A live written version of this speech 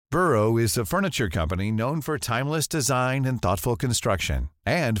Burrow is a furniture company known for timeless design and thoughtful construction,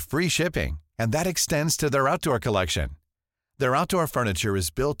 and free shipping, and that extends to their outdoor collection. Their outdoor furniture is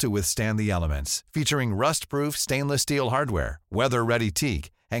built to withstand the elements, featuring rust-proof stainless steel hardware, weather-ready teak,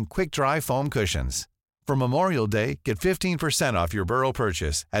 and quick-dry foam cushions. For Memorial Day, get 15% off your Burrow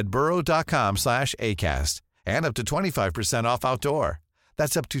purchase at burrow.com/ACAST and up to 25% off outdoor.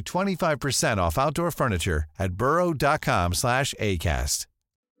 That's up to 25% off outdoor furniture at burrow.com/ACAST.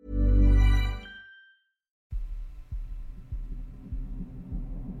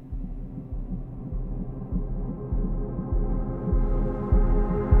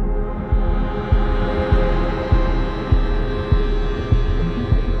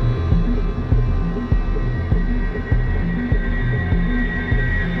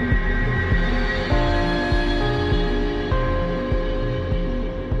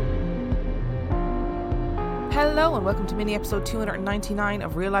 Hello and welcome to mini episode 299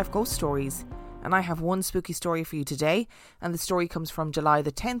 of Real Life Ghost Stories. And I have one spooky story for you today, and the story comes from July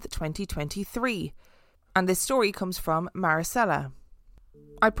the 10th, 2023. And this story comes from Maricela.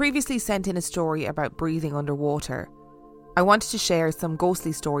 I previously sent in a story about breathing underwater. I wanted to share some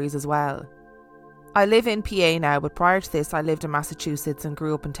ghostly stories as well. I live in PA now, but prior to this I lived in Massachusetts and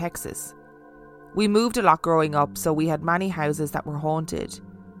grew up in Texas. We moved a lot growing up, so we had many houses that were haunted.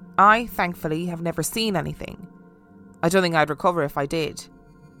 I, thankfully, have never seen anything. I don't think I'd recover if I did.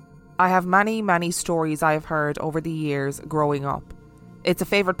 I have many stories I have heard over the years growing up. It's a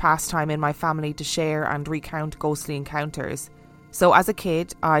favourite pastime in my family to share and recount ghostly encounters, so as a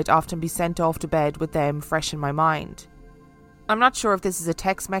kid I'd often be sent off to bed with them fresh in my mind. I'm not sure if this is a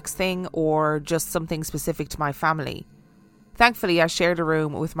Tex-Mex thing or just something specific to my family. Thankfully I shared a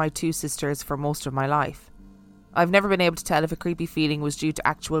room with my two sisters for most of my life. I've never been able to tell if a creepy feeling was due to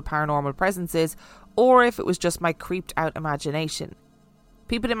actual paranormal presences or if it was just my creeped out imagination.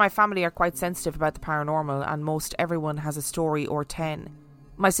 People in my family are quite sensitive about the paranormal, and most everyone has a story or 10.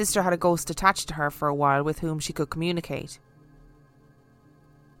 My sister had a ghost attached to her for a while with whom she could communicate.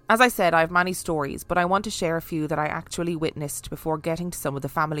 As I said, I have many stories, but I want to share a few that I actually witnessed before getting to some of the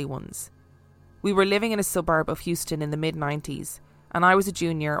family ones. We were living in a suburb of Houston in the mid-90s, and I was a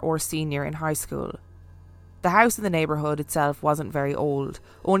junior or senior in high school. The house in the neighbourhood itself wasn't very old,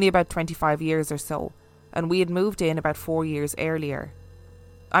 only about 25 years or so, and we had moved in about 4 years earlier.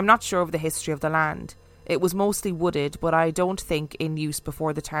 I'm not sure of the history of the land. It was mostly wooded, but I don't think in use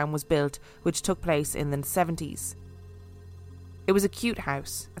before the town was built, which took place in the 70s. It was a cute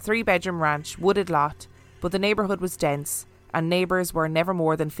house, a 3-bedroom ranch, wooded lot, but the neighbourhood was dense, and neighbours were never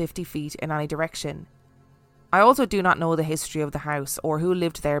more than 50 feet in any direction. I also do not know the history of the house or who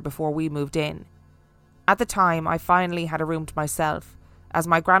lived there before we moved in. At the time, I finally had a room to myself, as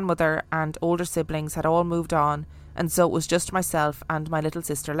my grandmother and older siblings had all moved on, and so it was just myself and my little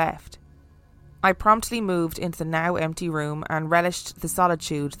sister left. I promptly moved into the now empty room and relished the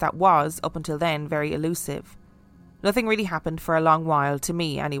solitude that was, up until then, very elusive. Nothing really happened for a long while, to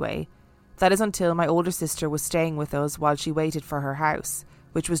me anyway. That is until my older sister was staying with us while she waited for her house,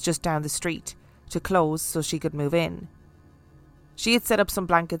 which was just down the street, to close so she could move in. She had set up some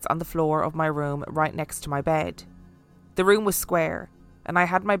blankets on the floor of my room right next to my bed. The room was square, and I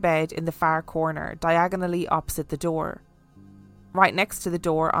had my bed in the far corner, diagonally opposite the door. Right next to the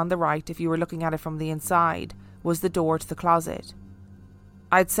door on the right, if you were looking at it from the inside, was the door to the closet.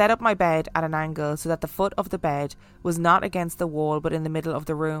 I'd set up my bed at an angle so that the foot of the bed was not against the wall but in the middle of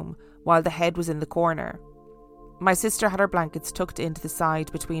the room, while the head was in the corner. My sister had her blankets tucked into the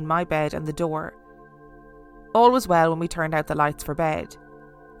side between my bed and the door. All was well when we turned out the lights for bed.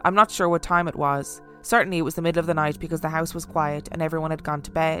 I'm not sure what time it was. Certainly it was the middle of the night because the house was quiet and everyone had gone to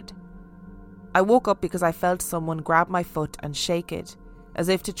bed. I woke up because I felt someone grab my foot and shake it, as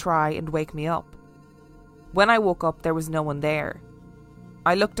if to try and wake me up. When I woke up, there was no one there.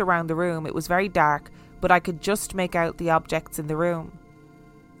 I looked around the room. It was very dark, but I could just make out the objects in the room.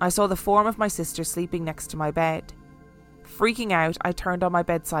 I saw the form of my sister sleeping next to my bed. Freaking out, I turned on my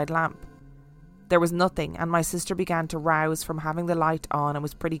bedside lamp. There was nothing, and my sister began to rouse from having the light on and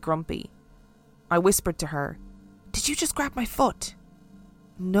was pretty grumpy. I whispered to her, "Did you just grab my foot?"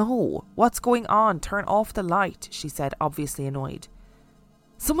 "No, what's going on? Turn off the light," she said, obviously annoyed.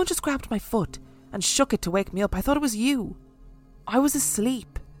 "Someone just grabbed my foot and shook it to wake me up. I thought it was you." "I was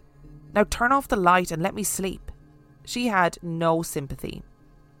asleep. Now turn off the light and let me sleep." She had no sympathy.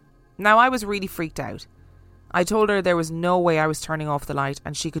 Now I was really freaked out. I told her there was no way I was turning off the light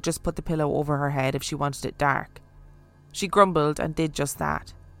and she could just put the pillow over her head if she wanted it dark. She grumbled and did just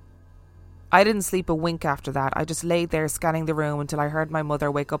that. I didn't sleep a wink after that. I just laid there scanning the room until I heard my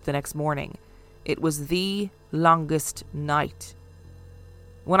mother wake up the next morning. It was the longest night.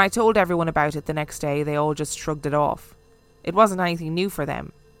 When I told everyone about it the next day, they all just shrugged it off. It wasn't anything new for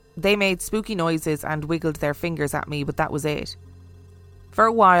them. They made spooky noises and wiggled their fingers at me, but that was it. For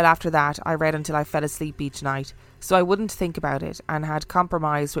a while after that, I read until I fell asleep each night, so I wouldn't think about it, and had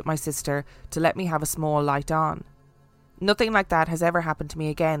compromised with my sister to let me have a small light on. Nothing like that has ever happened to me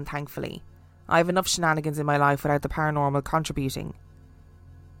again, thankfully. I have enough shenanigans in my life without the paranormal contributing.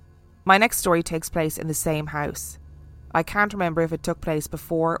 My next story takes place in the same house. I can't remember if it took place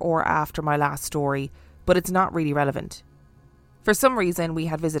before or after my last story, but it's not really relevant. For some reason, we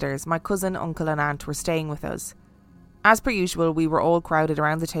had visitors. My cousin, uncle and aunt were staying with us. As per usual, we were all crowded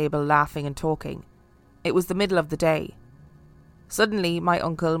around the table laughing and talking. It was the middle of the day. Suddenly, my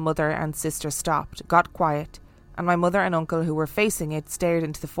uncle, mother and sister stopped, got quiet, and my mother and uncle, who were facing it, stared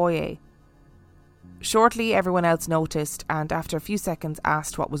into the foyer. Shortly, everyone else noticed and after a few seconds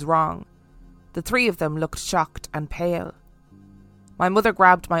asked what was wrong. The three of them looked shocked and pale. My mother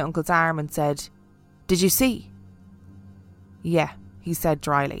grabbed my uncle's arm and said, "Did you see?" "Yeah," he said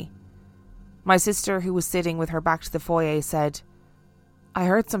dryly. My sister, who was sitting with her back to the foyer, said, "I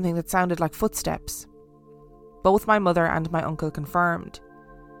heard something that sounded like footsteps." Both my mother and my uncle confirmed.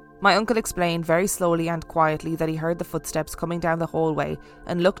 My uncle explained very slowly and quietly that he heard the footsteps coming down the hallway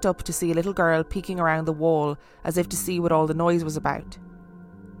and looked up to see a little girl peeking around the wall as if to see what all the noise was about.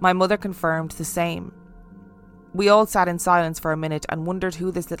 My mother confirmed the same. We all sat in silence for a minute and wondered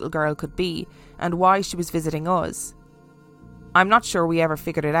who this little girl could be and why she was visiting us. I'm not sure we ever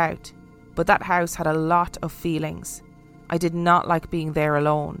figured it out, but that house had a lot of feelings. I did not like being there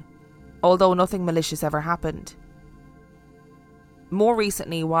alone, although nothing malicious ever happened. More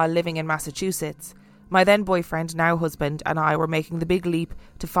recently, while living in Massachusetts, my then boyfriend, now husband, and I were making the big leap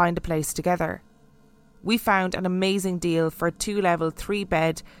to find a place together. We found an amazing deal for a 2-level,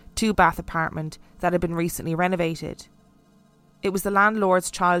 3-bed, 2-bath apartment that had been recently renovated. It was the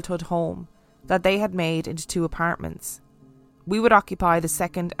landlord's childhood home that they had made into 2 apartments. We would occupy the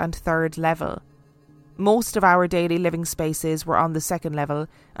 2nd and 3rd level. Most of our daily living spaces were on the 2nd level,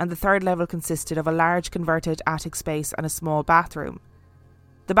 and the 3rd level consisted of a large converted attic space and a small bathroom.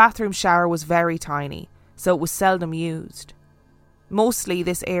 The bathroom shower was very tiny, so it was seldom used. Mostly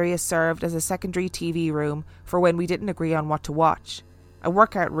this area served as a secondary TV room for when we didn't agree on what to watch, a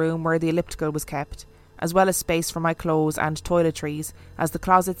workout room where the elliptical was kept, as well as space for my clothes and toiletries, as the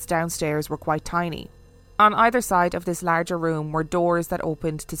closets downstairs were quite tiny. On either side of this larger room were doors that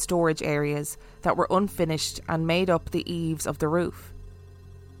opened to storage areas that were unfinished and made up the eaves of the roof.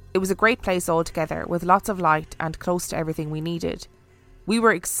 It was a great place altogether, with lots of light and close to everything we needed. We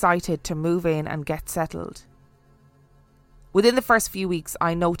were excited to move in and get settled. Within the first few weeks,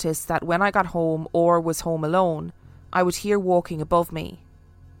 I noticed that when I got home or was home alone, I would hear walking above me.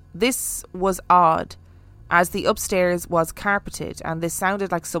 This was odd, as the upstairs was carpeted and this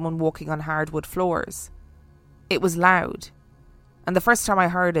sounded like someone walking on hardwood floors. It was loud, and the first time I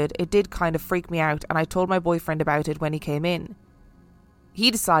heard it, it did kind of freak me out, and I told my boyfriend about it when he came in.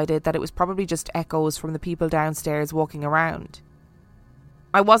 He decided that it was probably just echoes from the people downstairs walking around.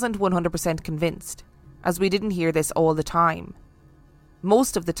 I wasn't 100% convinced, as we didn't hear this all the time.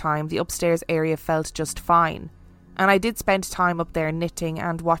 Most of the time, the upstairs area felt just fine, and I did spend time up there knitting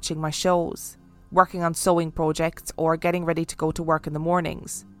and watching my shows, working on sewing projects or getting ready to go to work in the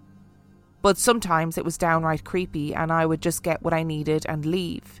mornings. But sometimes it was downright creepy and I would just get what I needed and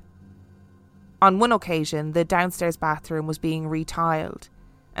leave. On one occasion, the downstairs bathroom was being retiled,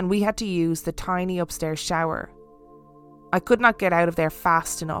 and we had to use the tiny upstairs shower. I could not get out of there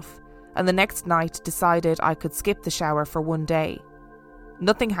fast enough, and the next night decided I could skip the shower for one day.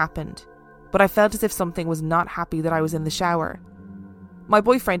 Nothing happened, but I felt as if something was not happy that I was in the shower. My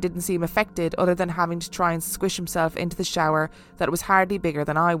boyfriend didn't seem affected, other than having to try and squish himself into the shower that was hardly bigger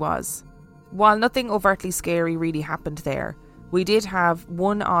than I was. While nothing overtly scary really happened there, we did have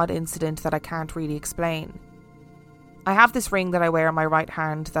one odd incident that I can't really explain. I have this ring that I wear on my right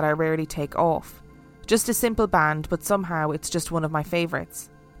hand that I rarely take off. Just a simple band, but somehow it's just one of my favourites.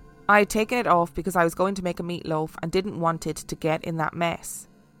 I had taken it off because I was going to make a meatloaf and didn't want it to get in that mess.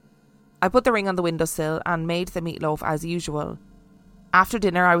 I put the ring on the windowsill and made the meatloaf as usual. After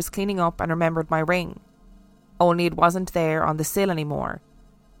dinner I was cleaning up and remembered my ring. Only it wasn't there on the sill anymore.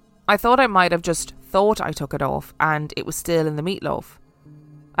 I thought I might have just thought I took it off and it was still in the meatloaf.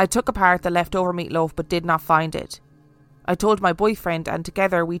 I took apart the leftover meatloaf but did not find it. I told my boyfriend and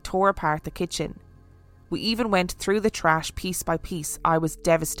together we tore apart the kitchen. We even went through the trash piece by piece. I was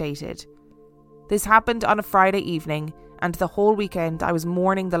devastated. This happened on a Friday evening, and the whole weekend I was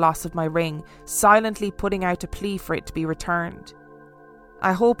mourning the loss of my ring, silently putting out a plea for it to be returned.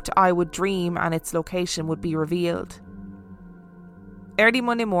 I hoped I would dream and its location would be revealed. Early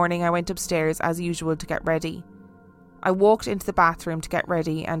Monday morning, I went upstairs as usual to get ready. I walked into the bathroom to get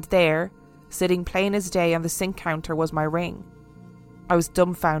ready, and there, sitting plain as day on the sink counter, was my ring. I was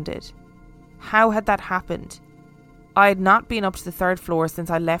dumbfounded. How had that happened? I had not been up to the 3rd floor since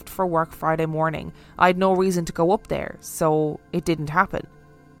I left for work Friday morning. I had no reason to go up there, so it didn't happen.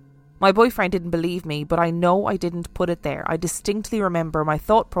 My boyfriend didn't believe me, but I know I didn't put it there. I distinctly remember my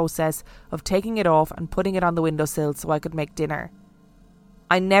thought process of taking it off and putting it on the windowsill so I could make dinner.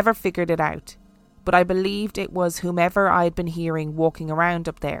 I never figured it out, but I believed it was whomever I had been hearing walking around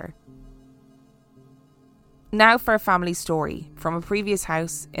up there. Now for a family story from a previous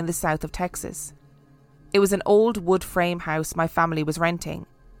house in the south of Texas. It was an old wood frame house my family was renting.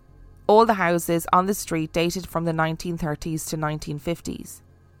 All the houses on the street dated from the 1930s to 1950s.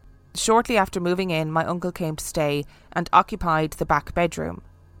 Shortly after moving in, my uncle came to stay and occupied the back bedroom.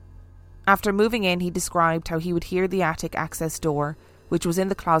 After moving in, he described how he would hear the attic access door, which was in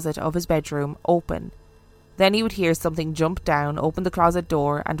the closet of his bedroom, open. Then he would hear something jump down, open the closet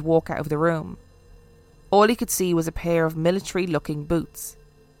door and walk out of the room. All he could see was a pair of military-looking boots.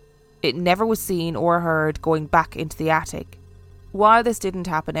 It never was seen or heard going back into the attic. While this didn't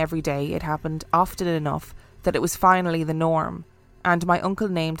happen every day, it happened often enough that it was finally the norm, and my uncle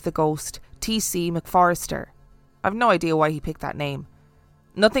named the ghost T.C. McForrester. I've no idea why he picked that name.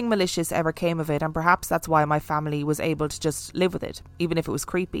 Nothing malicious ever came of it, and perhaps that's why my family was able to just live with it, even if it was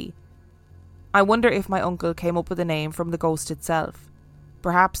creepy. I wonder if my uncle came up with the name from the ghost itself.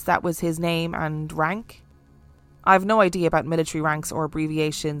 Perhaps that was his name and rank? I have no idea about military ranks or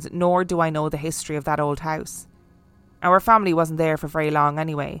abbreviations, nor do I know the history of that old house. Our family wasn't there for very long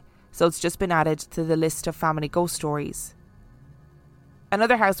anyway, so it's just been added to the list of family ghost stories.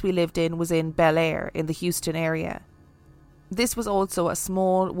 Another house we lived in was in Bel Air in the Houston area. This was also a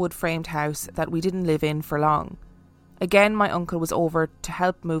small wood-framed house that we didn't live in for long. Again, my uncle was over to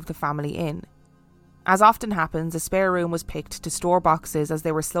help move the family in. As often happens, a spare room was picked to store boxes as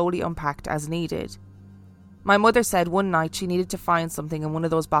they were slowly unpacked as needed. My mother said one night she needed to find something in one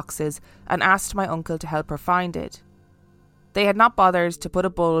of those boxes and asked my uncle to help her find it. They had not bothered to put a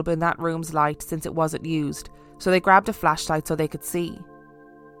bulb in that room's light since it wasn't used, so they grabbed a flashlight so they could see.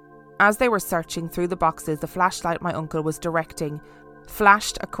 As they were searching through the boxes, the flashlight my uncle was directing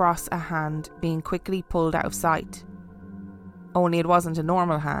flashed across a hand being quickly pulled out of sight. Only it wasn't a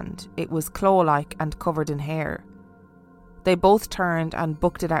normal hand, it was claw-like and covered in hair. They both turned and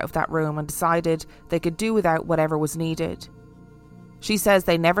booked it out of that room and decided they could do without whatever was needed. She says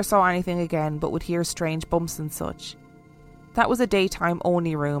they never saw anything again but would hear strange bumps and such. That was a daytime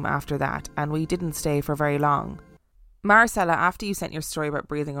only room after that, and we didn't stay for very long. Maricela, after you sent your story about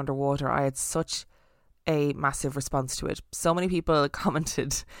breathing underwater, I had such a massive response to it. So many people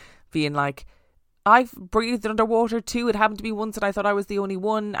commented being like, I've breathed underwater too. It happened to me once and I thought I was the only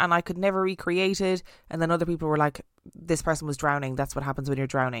one and I could never recreate it. And then other people were like, this person was drowning. That's what happens when you're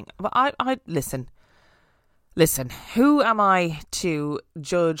drowning. But I listen, who am I to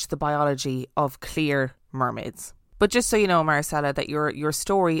judge the biology of clear mermaids? But just so you know, Maricela, that your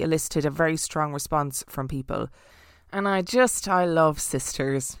story elicited a very strong response from people. And I love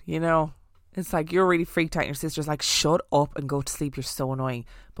sisters, you know. It's like you're really freaked out and your sister's like, shut up and go to sleep. You're so annoying.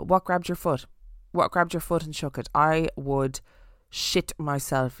 But what grabbed your foot? What grabbed your foot and shook it? I would shit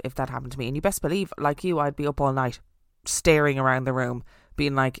myself if that happened to me. And you best believe, like you, I'd be up all night staring around the room,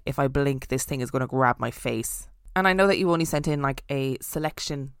 being like, if I blink, this thing is going to grab my face. And I know that you only sent in like a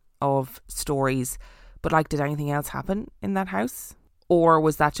selection of stories, but like, did anything else happen in that house? Or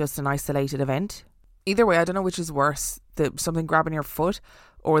was that just an isolated event? Either way, I don't know which is worse, something grabbing your foot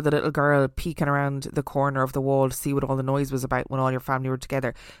or the little girl peeking around the corner of the wall to see what all the noise was about when all your family were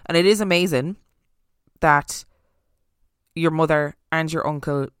together. And it is amazing that your mother and your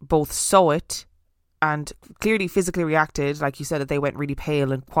uncle both saw it and clearly physically reacted. Like you said, that they went really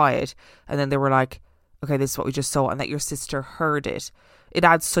pale and quiet, and then they were like, okay, this is what we just saw, and that your sister heard it. It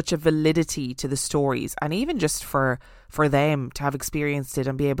adds such a validity to the stories, and even just for them to have experienced it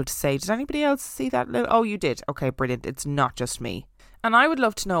and be able to say, did anybody else see that? Oh, you did. Okay, brilliant. It's not just me. And I would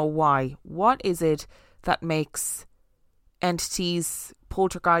love to know why. What is it that makes entities,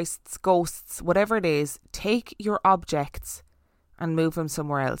 poltergeists, ghosts, whatever it is, take your objects and move them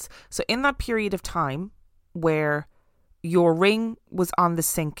somewhere else? So in that period of time where your ring was on the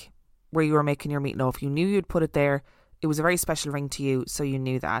sink where you were making your meatloaf, you knew you'd put it there. It was a very special ring to you, so you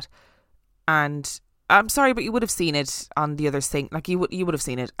knew that. And I'm sorry, but you would have seen it on the other sink. Like you would have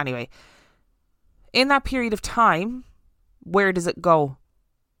seen it anyway. In that period of time, where does it go?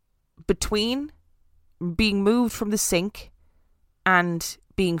 Between being moved from the sink and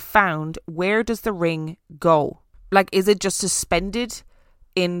being found, where does the ring go? Like, is it just suspended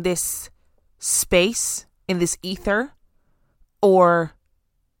in this space, in this ether? Or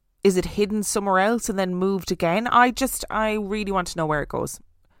is it hidden somewhere else and then moved again? I really want to know where it goes.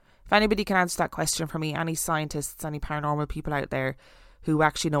 If anybody can answer that question for me, any scientists, any paranormal people out there who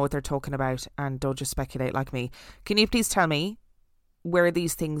actually know what they're talking about and don't just speculate like me, can you please tell me where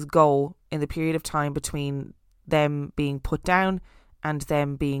these things go in the period of time between them being put down and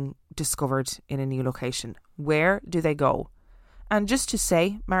them being discovered in a new location? Where do they go? And just to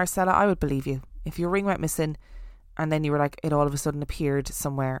say, Maricela, I would believe you. If your ring went missing and then you were like, it all of a sudden appeared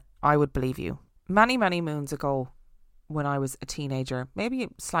somewhere, I would believe you. Many, many moons ago, when I was a teenager, maybe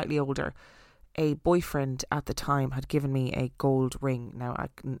slightly older, a boyfriend at the time had given me a gold ring. Now,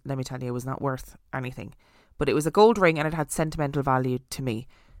 let me tell you, it was not worth anything. But it was a gold ring and it had sentimental value to me.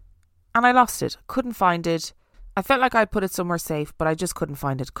 And I lost it. Couldn't find it. I felt like I'd put it somewhere safe, but I just couldn't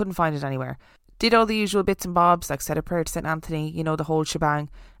find it. Couldn't find it anywhere. Did all the usual bits and bobs, like said a prayer to St. Anthony, you know, the whole shebang.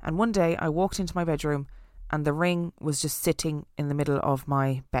 And one day I walked into my bedroom and the ring was just sitting in the middle of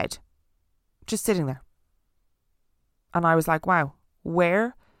my bed. Just sitting there. And I was like, wow,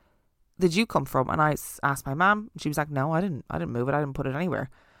 where did you come from? And I asked my mum. She was like, no, I didn't move it. I didn't put it anywhere.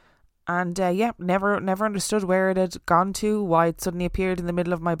 And never understood where it had gone to, why it suddenly appeared in the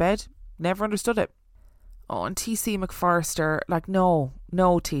middle of my bed. Never understood it. Oh, and TC McForster, like, no,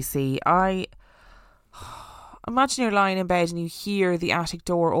 TC. Imagine you're lying in bed and you hear the attic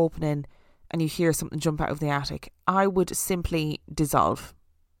door opening and you hear something jump out of the attic. I would simply dissolve.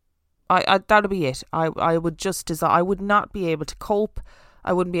 That would be it. I would just dissolve. I would not be able to cope.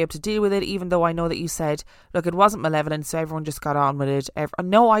 I wouldn't be able to deal with it, even though I know that you said, look, it wasn't malevolent, so everyone just got on with it.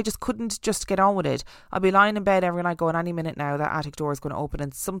 No, I just couldn't just get on with it. I'd be lying in bed every night going, any minute now, that attic door is going to open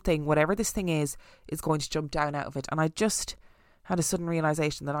and something, whatever this thing is going to jump down out of it. And I just had a sudden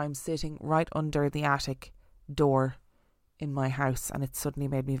realisation that I'm sitting right under the attic door in my house, and it suddenly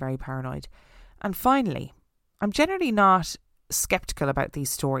made me very paranoid. And finally, I'm generally not sceptical about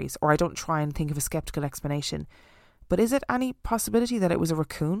these stories, or I don't try and think of a sceptical explanation. But is it any possibility that it was a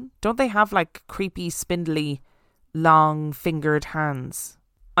raccoon? Don't they have like creepy, spindly, long-fingered hands?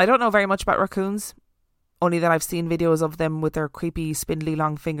 I don't know very much about raccoons, only that I've seen videos of them with their creepy, spindly,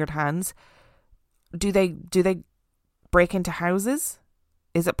 long-fingered hands. Do they break into houses?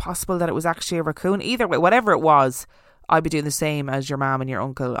 Is it possible that it was actually a raccoon? Either way, whatever it was, I'd be doing the same as your mum and your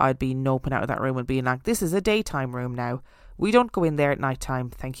uncle. I'd be noping out of that room and being like, this is a daytime room now. We don't go in there at night time.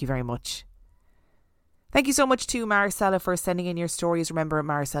 Thank you very much. Thank you so much to Maricela for sending in your stories. Remember,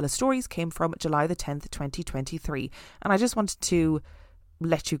 Maricela's stories came from July the 10th, 2023. And I just wanted to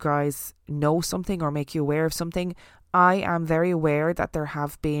let you guys know something or make you aware of something. I am very aware that there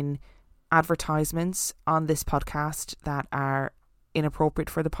have been advertisements on this podcast that are inappropriate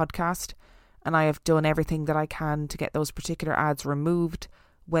for the podcast. And I have done everything that I can to get those particular ads removed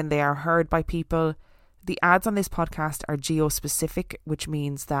when they are heard by people. The ads on this podcast are geo-specific, which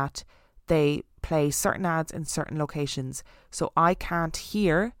means that they play certain ads in certain locations. So I can't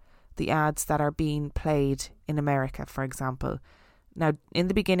hear the ads that are being played in America, for example. Now, in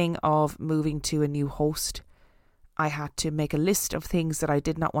the beginning of moving to a new host, I had to make a list of things that I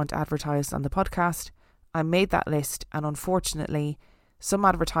did not want advertised on the podcast. I made that list, and unfortunately, some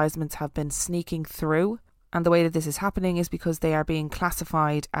advertisements have been sneaking through. And the way that this is happening is because they are being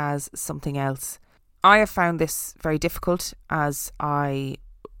classified as something else. I have found this very difficult, as I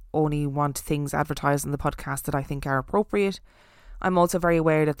only want things advertised on the podcast that I think are appropriate. I'm also very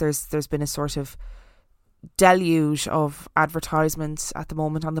aware that there's been a sort of deluge of advertisements at the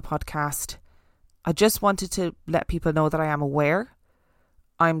moment on the podcast. I just wanted to let people know that I am aware.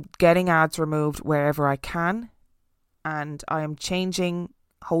 I'm getting ads removed wherever I can, and I am changing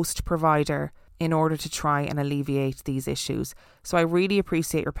host provider in order to try and alleviate these issues. So I really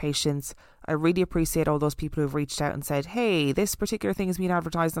appreciate your patience. I really appreciate all those people who have reached out and said, hey, this particular thing is being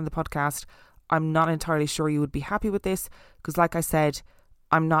advertised on the podcast. I'm not entirely sure you would be happy with this, because like I said,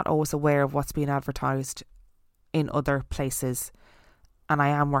 I'm not always aware of what's being advertised in other places, and I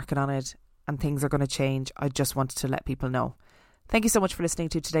am working on it, and things are going to change. I just wanted to let people know. Thank you so much for listening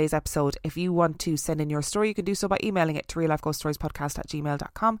to today's episode. If you want to send in your story, you can do so by emailing it to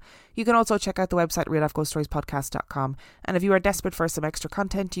reallifeghoststoriespodcast@gmail.com. You can also check out the website reallifeghoststoriespodcast.com. And if you are desperate for some extra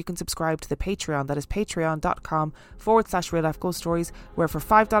content, you can subscribe to the Patreon. That is patreon.com/reallifeghoststories, where for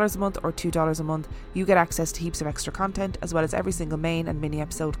 $5 a month or $2 a month, you get access to heaps of extra content, as well as every single main and mini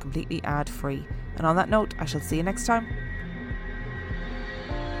episode completely ad-free. And on that note, I shall see you next time.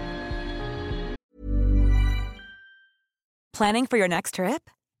 Planning for your next trip?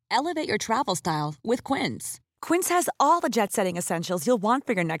 Elevate your travel style with Quince. Quince has all the jet-setting essentials you'll want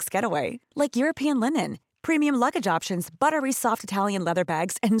for your next getaway, like European linen, premium luggage options, buttery soft Italian leather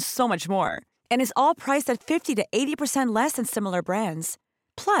bags, and so much more. And is all priced at 50 to 80% less than similar brands.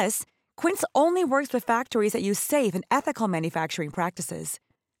 Plus, Quince only works with factories that use safe and ethical manufacturing practices.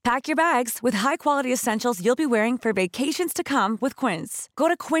 Pack your bags with high-quality essentials you'll be wearing for vacations to come with Quince. Go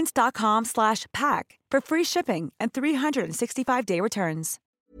to quince.com/pack for free shipping and 365-day returns.